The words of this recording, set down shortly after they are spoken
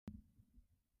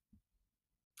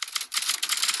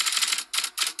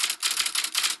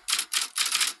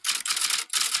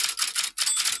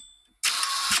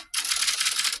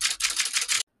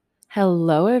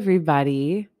Hello,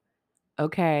 everybody.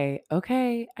 Okay,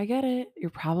 I get it. You're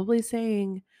probably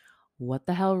saying, what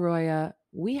the hell, Roya?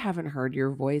 We haven't heard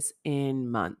your voice in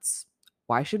months.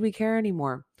 Why should we care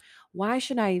anymore? Why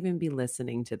should I even be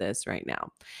listening to this right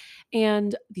now?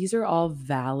 And these are all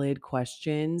valid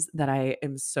questions that I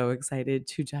am so excited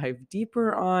to dive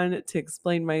deeper on, to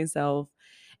explain myself,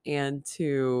 and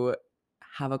to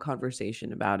have a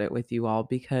conversation about it with you all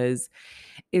because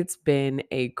it's been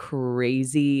a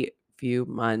crazy few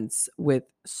months with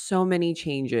so many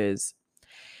changes.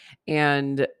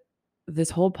 And this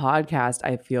whole podcast,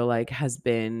 I feel like, has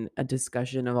been a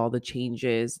discussion of all the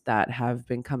changes that have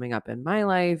been coming up in my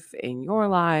life, in your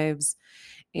lives.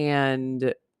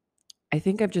 And I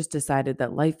think I've just decided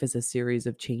that life is a series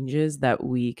of changes that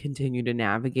we continue to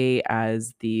navigate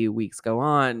as the weeks go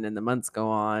on and the months go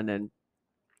on. And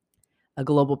a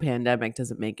global pandemic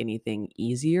doesn't make anything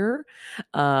easier.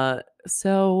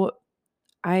 So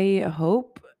I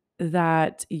hope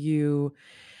that you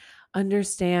have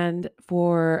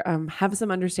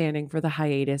some understanding for the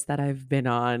hiatus that I've been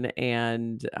on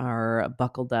and are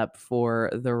buckled up for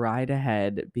the ride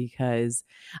ahead because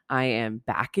I am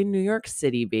back in New York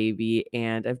City, baby,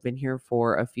 and I've been here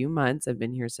for a few months. I've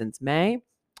been here since May.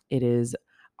 It is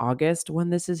August when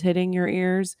this is hitting your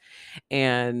ears.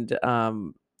 And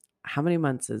how many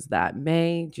months is that?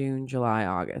 May, June, July,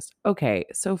 August. Okay,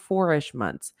 so 4-ish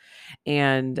months.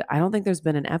 And I don't think there's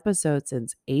been an episode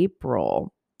since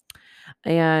April.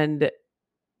 And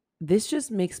this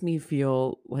just makes me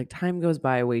feel like time goes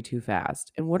by way too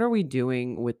fast. And what are we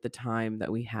doing with the time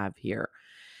that we have here?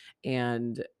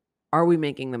 And are we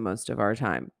making the most of our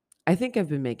time? I think I've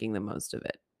been making the most of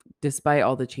it. Despite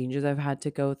all the changes I've had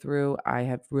to go through, I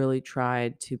have really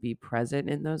tried to be present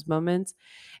in those moments.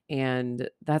 And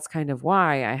that's kind of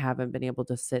why I haven't been able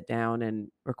to sit down and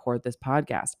record this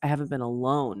podcast. I haven't been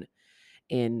alone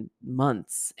in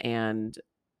months, and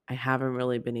I haven't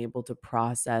really been able to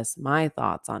process my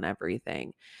thoughts on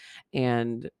everything.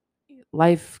 And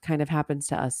life kind of happens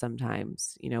to us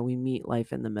sometimes. We meet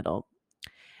life in the middle.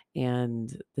 And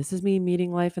this is me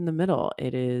meeting life in the middle.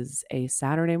 It is a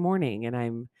Saturday morning, and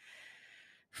I'm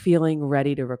feeling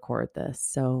ready to record this.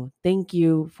 So, thank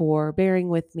you for bearing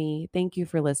with me. Thank you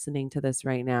for listening to this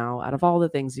right now. Out of all the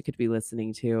things you could be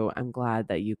listening to, I'm glad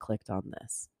that you clicked on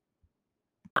this.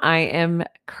 I am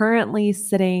currently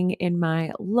sitting in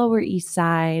my Lower East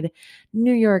Side,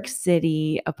 New York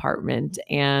City apartment.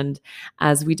 And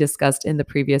as we discussed in the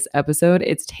previous episode,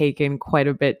 it's taken quite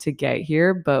a bit to get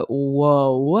here, but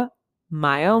whoa,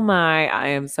 my oh my, I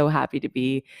am so happy to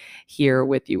be here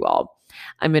with you all.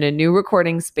 I'm in a new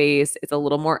recording space. It's a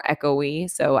little more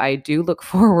echoey. So I do look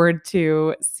forward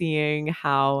to seeing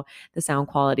how the sound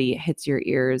quality hits your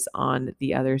ears on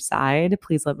the other side.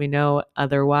 Please let me know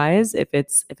otherwise if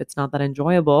it's not that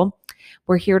enjoyable.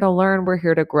 We're here to learn, we're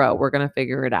here to grow. We're going to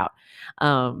figure it out.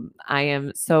 I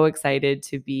am so excited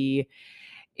to be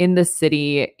in the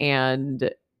city, and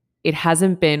it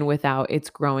hasn't been without its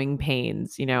growing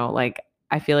pains. Like,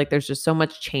 I feel like there's just so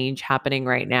much change happening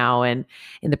right now. And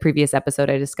in the previous episode,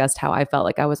 I discussed how I felt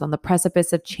like I was on the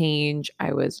precipice of change.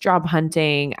 I was job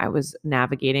hunting, I was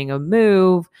navigating a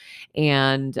move,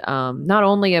 and not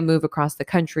only a move across the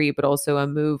country, but also a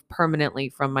move permanently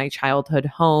from my childhood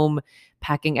home,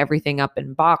 packing everything up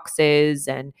in boxes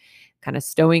and kind of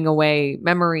stowing away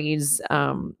memories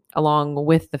along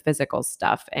with the physical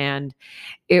stuff. And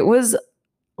it was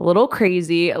a little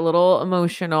crazy, a little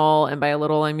emotional. And by a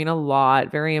little, I mean a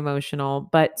lot, very emotional,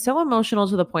 but so emotional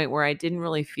to the point where I didn't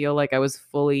really feel like I was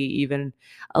fully even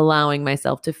allowing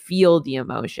myself to feel the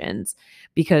emotions,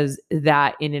 because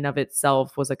that in and of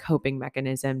itself was a coping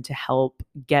mechanism to help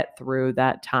get through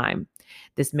that time.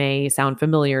 This may sound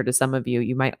familiar to some of you.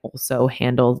 You might also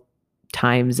handle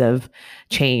times of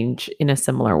change in a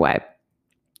similar way.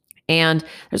 And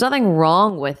there's nothing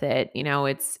wrong with it.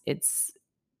 It's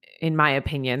in my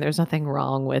opinion, there's nothing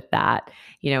wrong with that.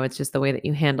 It's just the way that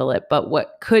you handle it. But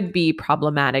what could be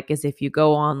problematic is if you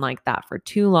go on like that for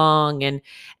too long and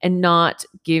not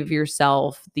give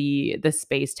yourself the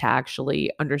space to actually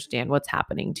understand what's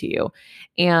happening to you.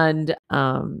 And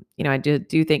I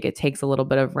do think it takes a little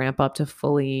bit of ramp up to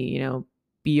fully,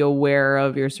 be aware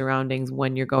of your surroundings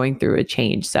when you're going through a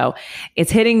change. So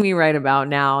it's hitting me right about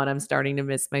now, and I'm starting to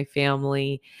miss my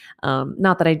family.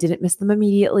 Not that I didn't miss them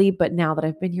immediately, but now that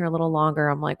I've been here a little longer,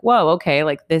 I'm like, whoa, okay,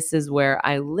 like this is where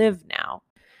I live now.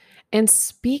 And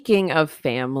speaking of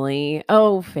family,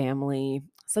 oh, family,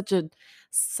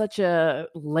 such a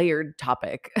layered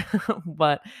topic.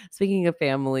 But speaking of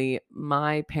family,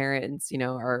 my parents,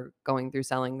 are going through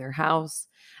selling their house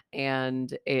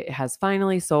and it has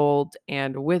finally sold.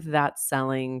 And with that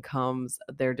selling comes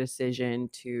their decision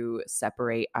to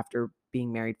separate after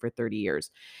being married for 30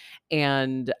 years.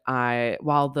 And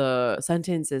while the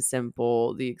sentence is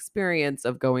simple, the experience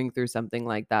of going through something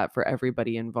like that for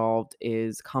everybody involved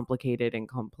is complicated and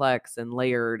complex and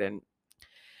layered. And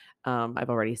I've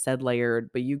already said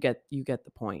layered, but you get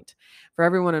the point. For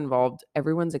everyone involved,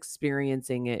 everyone's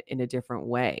experiencing it in a different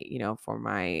way. For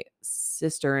my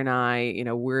sister and I,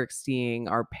 we're seeing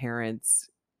our parents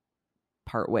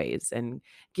part ways. And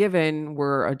given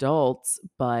we're adults,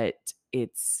 but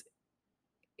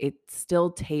it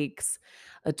still takes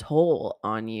a toll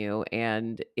on you,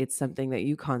 and it's something that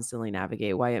you constantly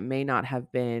navigate. Why it may not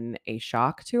have been a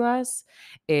shock to us,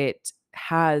 it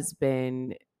has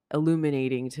been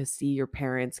illuminating to see your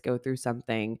parents go through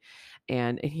something,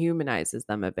 and it humanizes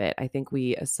them a bit. I think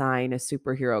we assign a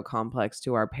superhero complex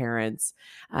to our parents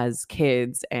as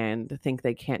kids and think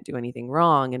they can't do anything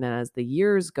wrong, and then as the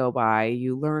years go by,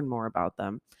 you learn more about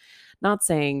them. Not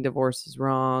saying divorce is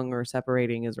wrong or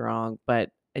separating is wrong, but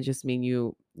I just mean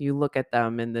you look at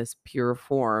them in this pure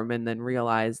form and then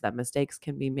realize that mistakes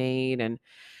can be made and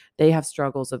they have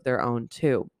struggles of their own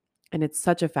too. And it's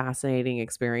such a fascinating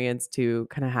experience to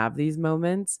kind of have these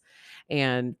moments,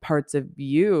 and parts of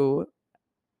you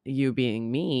being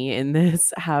me in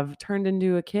this have turned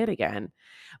into a kid again.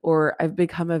 Or I've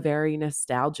become a very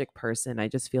nostalgic person. I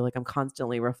just feel like I'm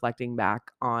constantly reflecting back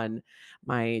on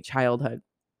my childhood,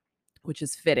 which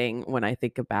is fitting when I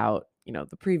think about,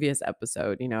 the previous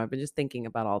episode. I've been just thinking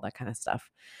about all that kind of stuff.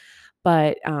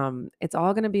 But it's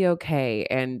all going to be okay.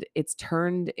 And it's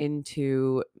turned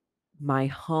into my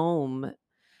home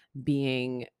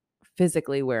being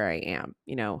physically where I am.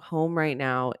 Home right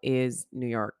now is New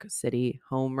York City.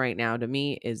 Home right now to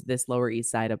me is this Lower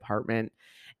East Side apartment.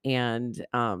 And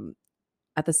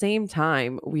at the same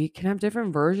time, we can have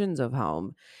different versions of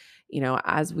home.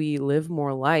 As we live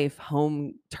more life,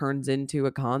 home turns into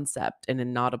a concept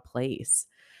and not a place.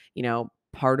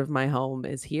 Part of my home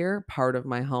is here, part of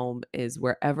my home is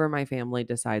wherever my family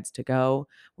decides to go,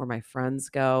 where my friends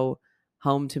go.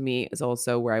 Home to me is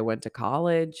also where I went to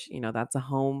college. That's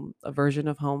a version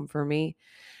of home for me.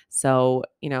 So,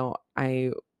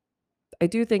 I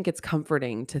do think it's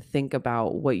comforting to think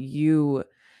about what you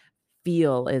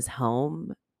feel is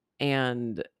home.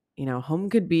 And, home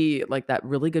could be like that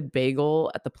really good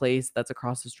bagel at the place that's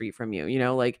across the street from you.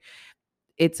 Like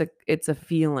it's a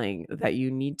feeling that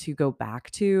you need to go back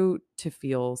to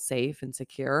feel safe and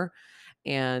secure.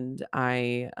 And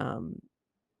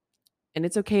and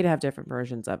it's okay to have different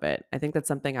versions of it. I think that's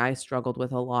something I struggled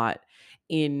with a lot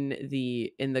in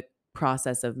the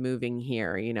process of moving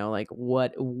here. Like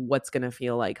what's going to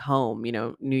feel like home.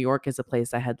 New York is a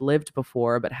place I had lived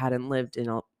before but hadn't lived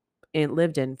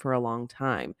in for a long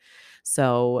time.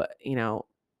 So,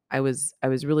 I was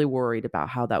really worried about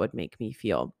how that would make me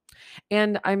feel.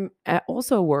 And I'm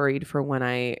also worried for when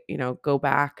I, go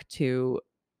back to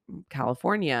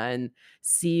California and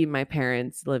see my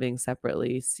parents living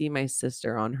separately, see my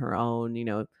sister on her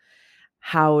own.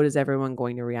 How is everyone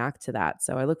going to react to that?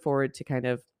 So I look forward to kind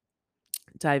of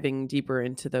diving deeper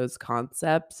into those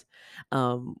concepts,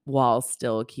 while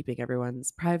still keeping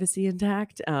everyone's privacy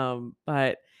intact.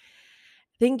 But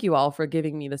thank you all for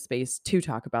giving me the space to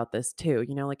talk about this too.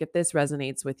 Like if this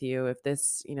resonates with you, if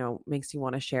this, makes you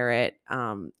want to share it,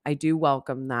 I do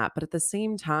welcome that. But at the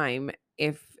same time,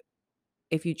 if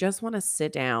you just want to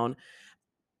sit down,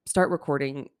 start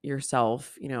recording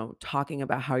yourself, talking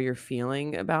about how you're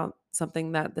feeling about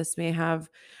something that this may have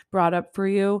brought up for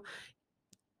you,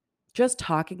 just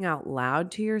talking out loud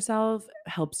to yourself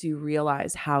helps you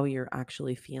realize how you're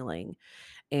actually feeling.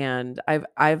 And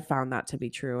I've found that to be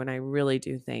true, and I really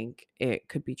do think it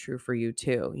could be true for you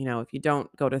too. If you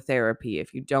don't go to therapy,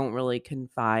 if you don't really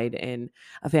confide in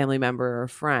a family member or a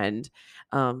friend,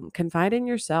 confide in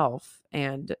yourself.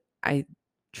 And I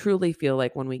truly feel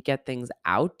like when we get things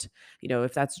out,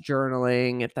 if that's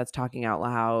journaling, if that's talking out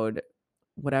loud,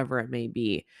 whatever it may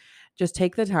be, just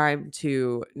take the time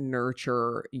to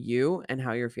nurture you and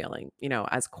how you're feeling.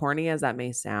 As corny as that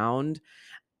may sound,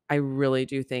 I really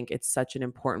do think it's such an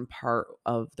important part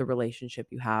of the relationship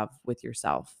you have with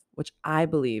yourself, which I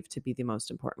believe to be the most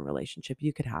important relationship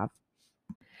you could have.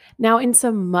 Now, in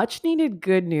some much needed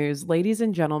good news, ladies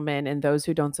and gentlemen, and those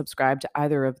who don't subscribe to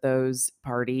either of those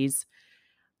parties,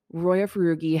 Roya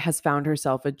Farugi has found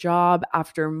herself a job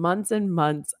after months and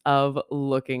months of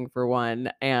looking for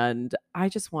one. And I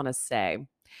just want to say,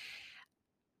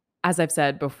 as I've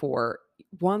said before,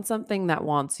 want something that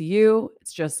wants you.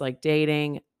 It's just like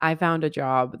dating. I found a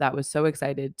job that was so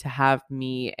excited to have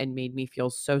me and made me feel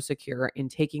so secure in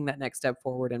taking that next step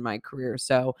forward in my career.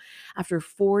 So, after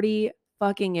 40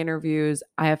 fucking interviews,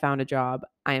 I have found a job.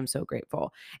 I am so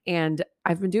grateful. And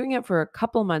I've been doing it for a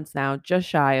couple months now, just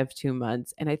shy of 2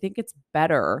 months, and I think it's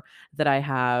better that I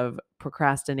have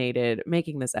procrastinated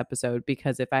making this episode,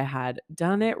 because if I had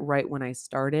done it right when I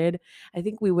started, I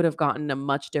think we would have gotten a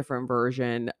much different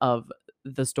version of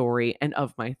the story and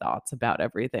of my thoughts about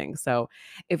everything. So,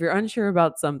 if you're unsure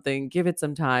about something, give it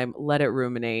some time, let it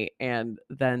ruminate, and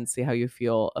then see how you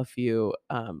feel a few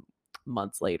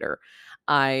months later.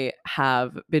 I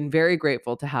have been very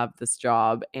grateful to have this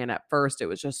job. And at first, it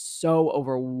was just so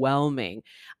overwhelming.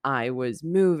 I was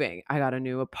moving, I got a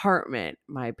new apartment.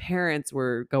 My parents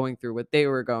were going through what they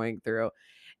were going through.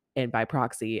 And by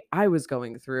proxy, I was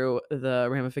going through the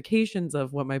ramifications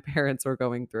of what my parents were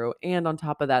going through. And on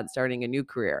top of that, starting a new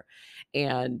career.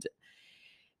 And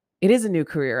it is a new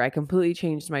career. I completely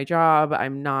changed my job.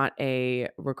 I'm not a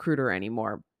recruiter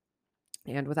anymore.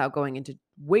 And without going into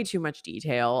way too much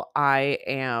detail, my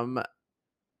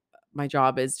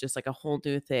job is just like a whole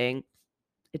new thing.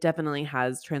 It definitely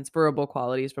has transferable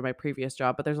qualities from my previous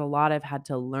job, but there's a lot I've had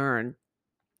to learn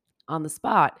on the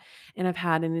spot. And I've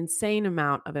had an insane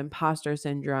amount of imposter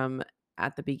syndrome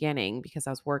at the beginning, because I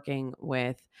was working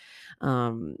with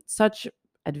such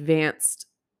advanced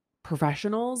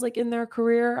professionals like in their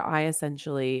career. I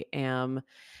essentially am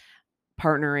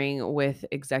partnering with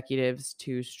executives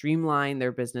to streamline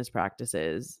their business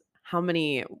practices. How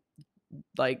many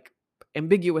like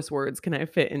ambiguous words can I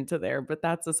fit into there? But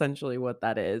that's essentially what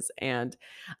that is. And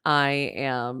I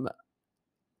am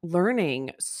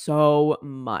learning so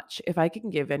much. If I can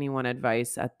give anyone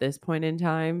advice at this point in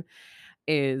time,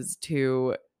 is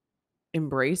to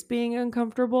embrace being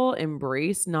uncomfortable,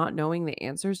 embrace not knowing the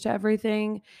answers to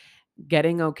everything,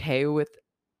 getting okay with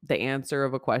the answer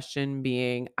of a question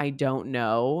being, I don't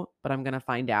know, but I'm going to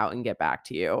find out and get back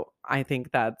to you. I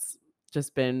think that's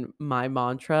just been my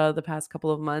mantra the past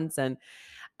couple of months. And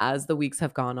as the weeks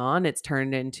have gone on, it's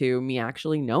turned into me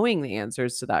actually knowing the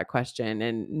answers to that question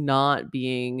and not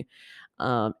being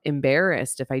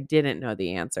embarrassed if I didn't know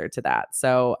the answer to that.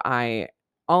 So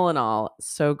all in all,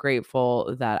 so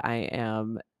grateful that I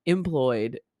am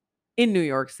employed in New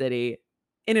York City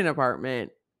in an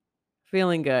apartment,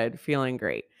 feeling good, feeling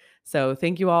great. So,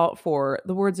 thank you all for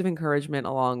the words of encouragement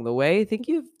along the way. Thank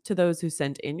you to those who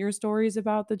sent in your stories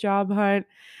about the job hunt.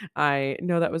 I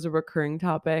know that was a recurring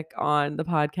topic on the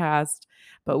podcast,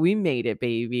 but we made it,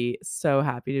 baby. So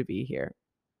happy to be here.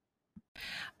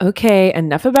 Okay,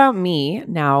 enough about me.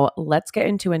 Now, let's get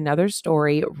into another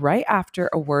story right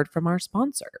after a word from our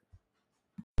sponsor.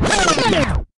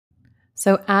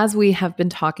 So, as we have been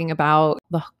talking about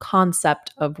the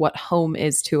concept of what home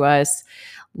is to us,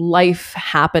 life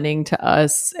happening to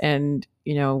us, and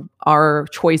our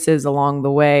choices along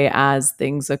the way as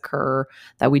things occur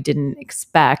that we didn't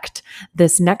expect.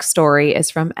 This next story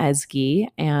is from Ezgi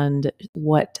and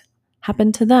what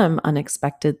happened to them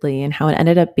unexpectedly and how it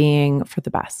ended up being for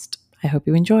the best. I hope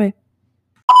you enjoy.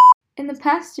 In the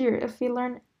past year, if we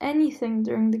learned anything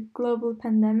during the global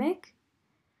pandemic,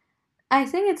 I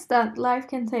think it's that life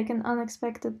can take an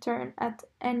unexpected turn at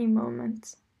any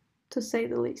moment, to say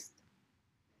the least.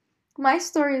 My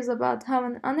story is about how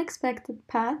an unexpected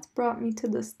path brought me to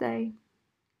this day.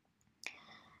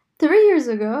 3 years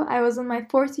ago, I was in my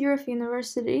fourth year of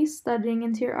university studying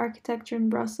interior architecture in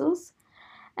Brussels,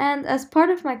 and as part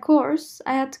of my course,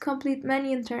 I had to complete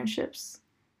many internships,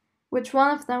 which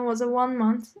one of them was a 1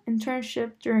 month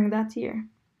internship during that year.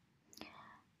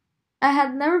 I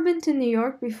had never been to New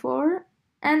York before,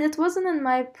 and it wasn't in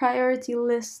my priority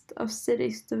list of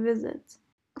cities to visit.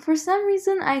 For some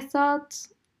reason, I thought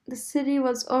the city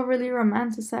was overly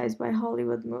romanticized by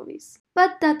Hollywood movies.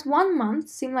 But that 1 month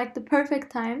seemed like the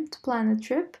perfect time to plan a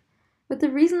trip with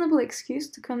a reasonable excuse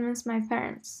to convince my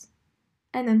parents.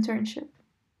 An internship.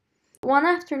 One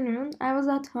afternoon, I was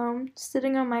at home,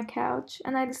 sitting on my couch,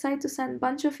 and I decided to send a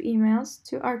bunch of emails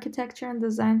to architecture and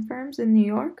design firms in New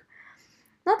York,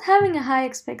 not having a high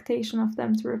expectation of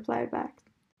them to reply back.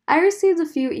 I received a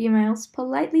few emails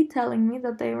politely telling me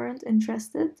that they weren't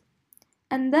interested,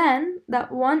 and then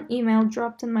that one email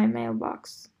dropped in my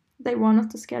mailbox. They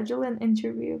wanted to schedule an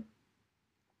interview.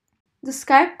 The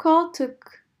Skype call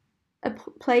took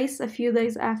place a few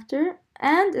days after,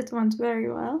 and it went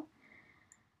very well.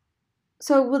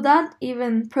 So, without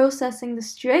even processing the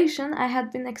situation, I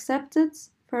had been accepted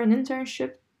for an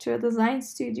internship to a design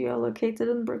studio located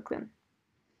in Brooklyn.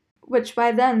 Which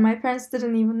by then, my parents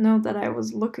didn't even know that I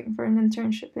was looking for an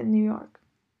internship in New York.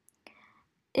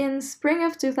 In spring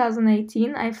of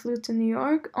 2018, I flew to New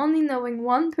York, only knowing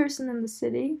one person in the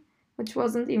city, which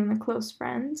wasn't even a close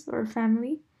friend or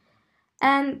family,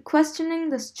 and questioning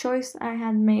this choice I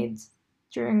had made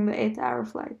during the 8-hour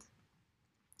flight.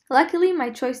 Luckily, my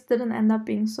choice didn't end up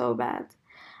being so bad.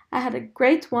 I had a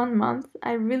great 1 month.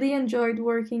 I really enjoyed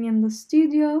working in the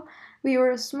studio. We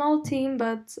were a small team,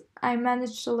 but I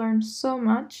managed to learn so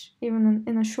much, even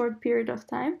in a short period of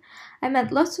time. I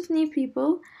met lots of new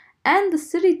people, and the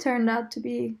city turned out to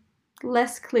be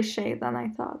less cliche than I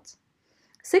thought.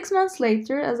 6 months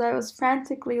later, as I was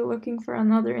frantically looking for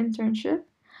another internship,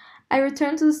 I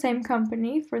returned to the same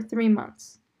company for 3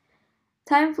 months.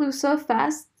 Time flew so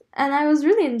fast, and I was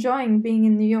really enjoying being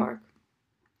in New York.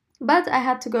 But I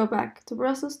had to go back to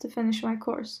Brussels to finish my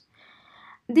course.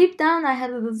 Deep down, I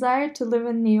had a desire to live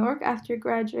in New York after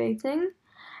graduating,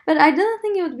 but I didn't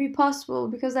think it would be possible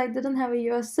because I didn't have a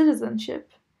US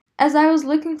citizenship. As I was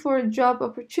looking for job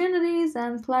opportunities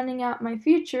and planning out my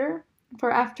future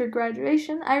for after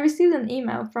graduation, I received an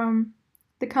email from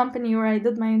the company where I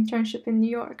did my internship in New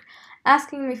York,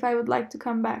 asking me if I would like to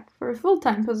come back for a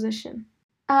full-time position.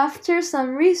 After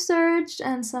some research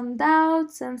and some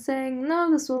doubts and saying, no,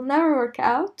 this will never work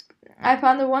out, I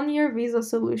found a 1-year visa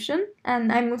solution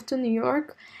and I moved to New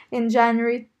York in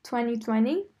January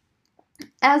 2020.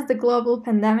 As the global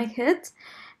pandemic hit,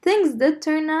 things did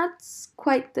turn out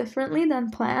quite differently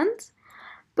than planned,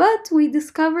 but we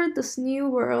discovered this new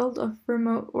world of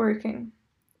remote working.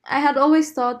 I had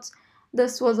always thought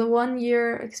this was a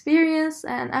 1-year experience,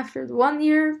 and after the 1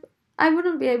 year, I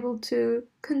wouldn't be able to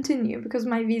continue because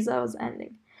my visa was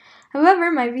ending.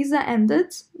 However, my visa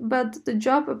ended, but the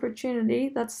job opportunity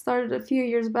that started a few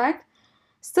years back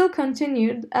still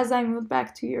continued as I moved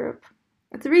back to Europe.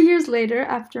 3 years later,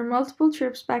 after multiple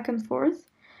trips back and forth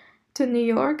to New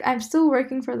York, I'm still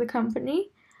working for the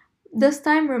company, this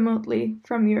time remotely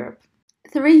from Europe.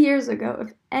 3 years ago,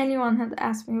 if anyone had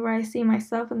asked me where I see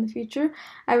myself in the future,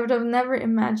 I would have never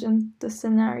imagined this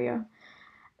scenario.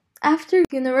 After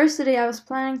university, I was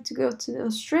planning to go to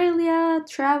Australia,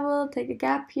 travel, take a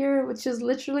gap year, which is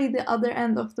literally the other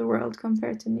end of the world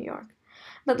compared to New York.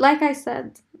 But like I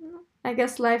said, I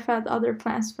guess life had other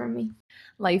plans for me.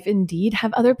 Life indeed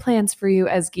have other plans for you,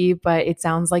 Ezgi, but it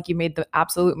sounds like you made the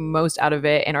absolute most out of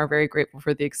it and are very grateful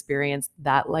for the experience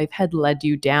that life had led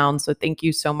you down. So thank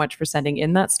you so much for sending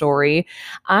in that story.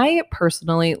 I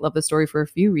personally love the story for a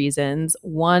few reasons.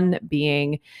 One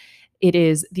being it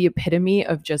is the epitome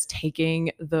of just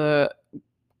taking the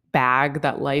bag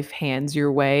that life hands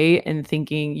your way and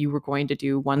thinking you were going to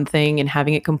do one thing and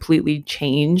having it completely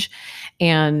change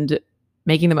and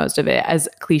making the most of it. As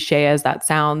cliche as that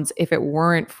sounds, if it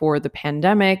weren't for the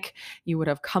pandemic, you would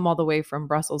have come all the way from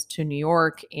Brussels to New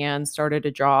York and started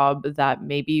a job that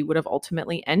maybe would have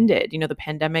ultimately ended. You know, the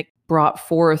pandemic brought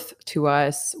forth to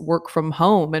us work from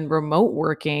home and remote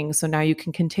working. So now you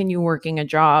can continue working a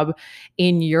job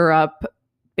in Europe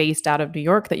based out of New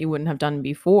York that you wouldn't have done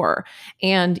before.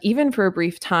 And even for a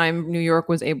brief time, New York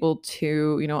was able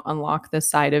to, unlock this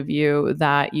side of you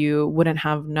that you wouldn't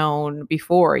have known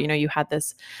before. You had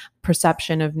this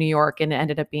perception of New York and it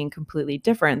ended up being completely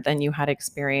different than you had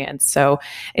experienced. So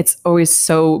it's always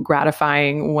so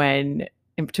gratifying when,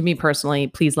 and to me personally,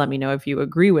 please let me know if you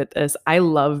agree with this. I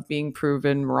love being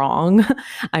proven wrong.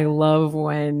 I love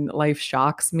when life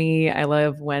shocks me. I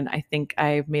love when I think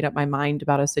I've made up my mind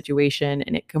about a situation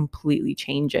and it completely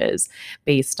changes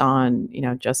based on,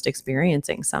 just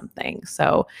experiencing something.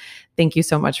 So thank you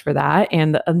so much for that.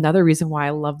 And another reason why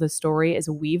I love this story is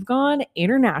we've gone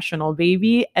international,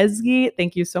 baby. Ezgi,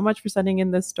 thank you so much for sending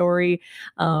in this story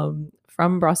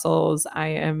from Brussels. I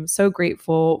am so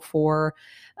grateful for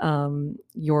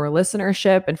your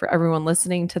listenership and for everyone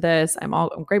listening to this. I'm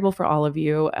grateful for all of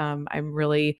you. I'm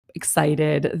really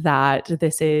excited that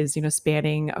this is,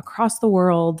 spanning across the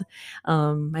world.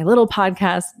 My little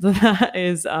podcast that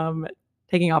is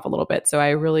taking off a little bit. So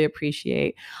I really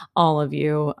appreciate all of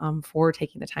you for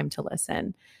taking the time to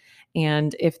listen.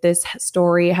 And if this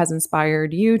story has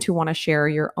inspired you to want to share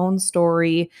your own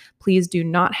story, please do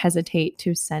not hesitate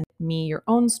to send me your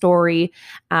own story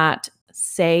at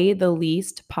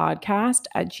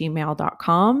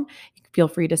saytheleastpodcast@gmail.com. Feel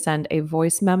free to send a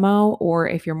voice memo, or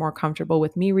if you're more comfortable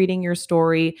with me reading your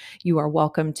story, you are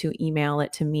welcome to email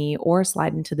it to me or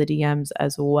slide into the DMs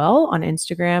as well on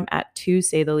Instagram at To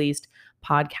Say The Least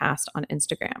Podcast on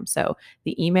Instagram. So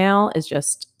the email is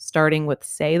just starting with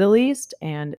Say The Least,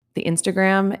 and the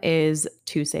Instagram is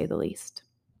To Say The Least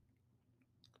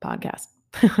Podcast.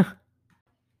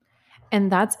 And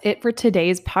that's it for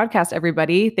today's podcast,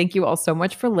 everybody. Thank you all so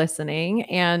much for listening.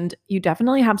 And you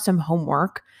definitely have some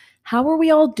homework. How are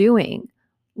we all doing?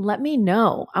 Let me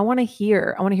know. I want to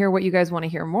hear. I want to hear what you guys want to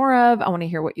hear more of. I want to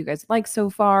hear what you guys like so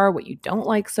far, what you don't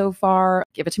like so far.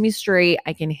 Give it to me straight.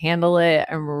 I can handle it.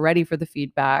 I'm ready for the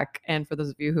feedback. And for those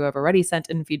of you who have already sent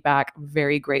in feedback, I'm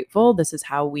very grateful. This is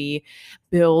how we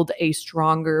build a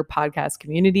stronger podcast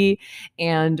community.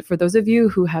 And for those of you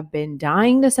who have been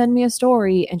dying to send me a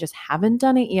story and just haven't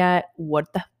done it yet,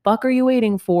 what the fuck are you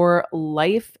waiting for?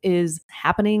 Life is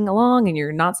happening along and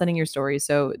you're not sending your story.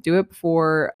 So do it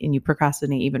before and you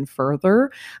procrastinate even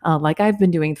further, like I've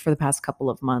been doing for the past couple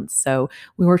of months. So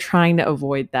we were trying to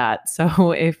avoid that.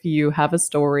 So if you have a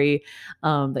story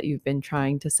that you've been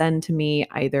trying to send to me,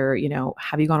 either,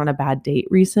 have you gone on a bad date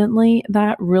recently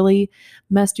that really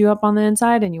messed you up on the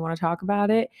inside and you want to talk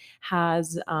about it?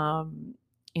 Has,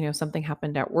 something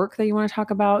happened at work that you want to talk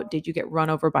about? Did you get run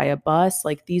over by a bus?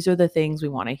 Like, these are the things we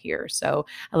want to hear. So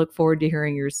I look forward to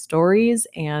hearing your stories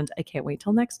and I can't wait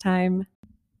till next time.